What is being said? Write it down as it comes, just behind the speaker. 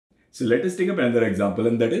So let us take up another example,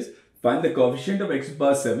 and that is find the coefficient of x to the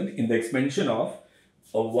power 7 in the expansion of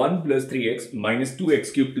 1 plus 3x minus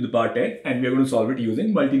 2x cubed to the power 10, and we are going to solve it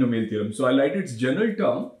using multinomial theorem. So I'll write its general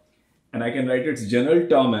term, and I can write its general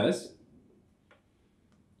term as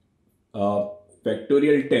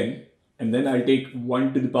factorial 10, and then I'll take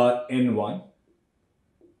 1 to the power n1,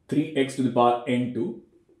 3x to the power n2,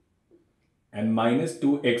 and minus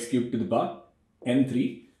 2x cubed to the power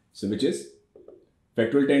n3, so which is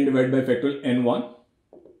factorial 10 divided by factorial n1,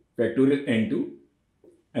 factorial n2,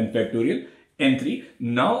 and factorial n3.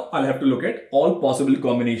 Now I'll have to look at all possible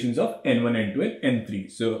combinations of n1, n2, and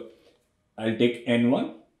n3. So I'll take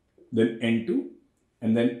n1, then n2,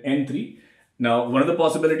 and then n3. Now one of the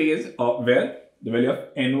possibility is where the value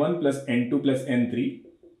of n1 plus n2 plus n3,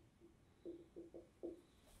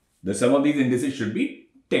 the sum of these indices should be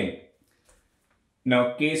 10.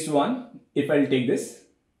 Now case 1, if I'll take this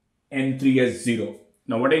n3 as 0.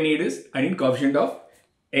 Now what I need is, I need coefficient of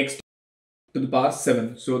x to the power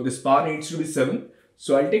 7. So this power needs to be 7.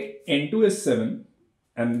 So I'll take n2 as 7,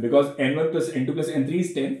 and because n1 plus n2 plus n3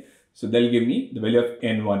 is 10, so they'll give me the value of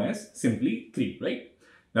n1 as simply 3, right?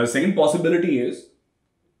 Now the second possibility is,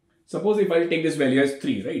 suppose if I'll take this value as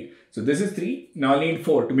 3, right? So this is 3, now I'll need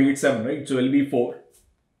 4 to make it 7, right? So it'll be 4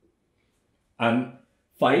 and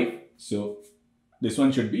 5, so this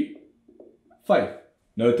one should be 5.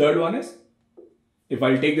 Now the third one is, if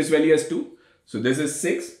I'll take this value as 2, so this is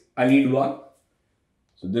 6, I need 1,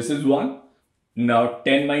 so this is 1. Now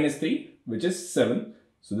 10 minus 3, which is 7,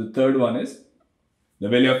 so the third one is, the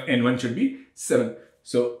value of n1 should be 7.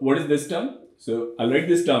 So what is this term? So I'll write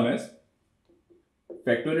this term as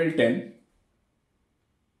factorial 10,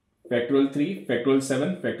 factorial 3, factorial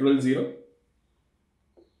 7, factorial 0,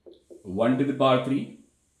 1 to the power 3,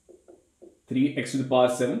 3x to the power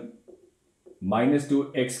 7, minus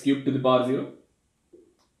 2x cubed to the power 0.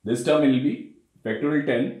 This term will be factorial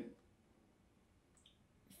 10,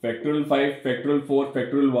 factorial 5, factorial 4,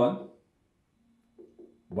 factorial 1,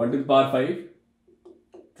 1 to the power 5,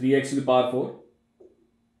 3x to the power 4,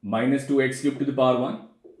 minus 2x cubed to the power 1,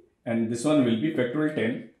 and this one will be factorial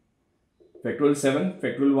 10, factorial 7,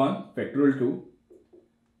 factorial 1, factorial 2,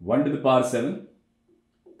 1 to the power 7,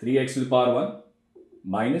 3x to the power 1,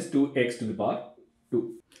 minus 2x to the power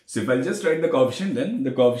 2. So if I'll just write the coefficient, then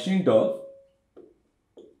the coefficient of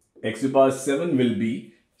x to the power 7 will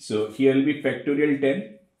be, so here will be factorial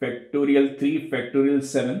 10, factorial 3, factorial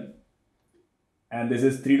 7, and this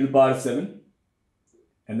is 3 to the power 7,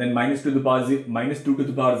 and then minus 2 to the power 0, minus 2 to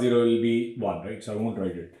the power 0 will be 1, right? So I won't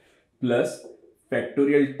write it. Plus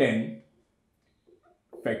factorial 10,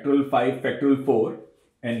 factorial 5, factorial 4,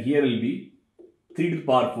 and here will be 3 to the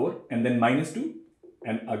power 4, and then minus 2,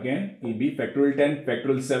 and again it will be factorial 10,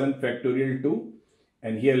 factorial 7, factorial 2,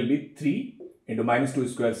 and here will be 3 into minus 2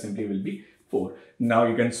 square simply will be 4. Now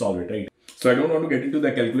you can solve it, right? So I don't want to get into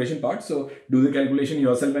the calculation part, so do the calculation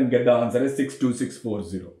yourself and get the answer as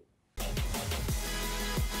 62640.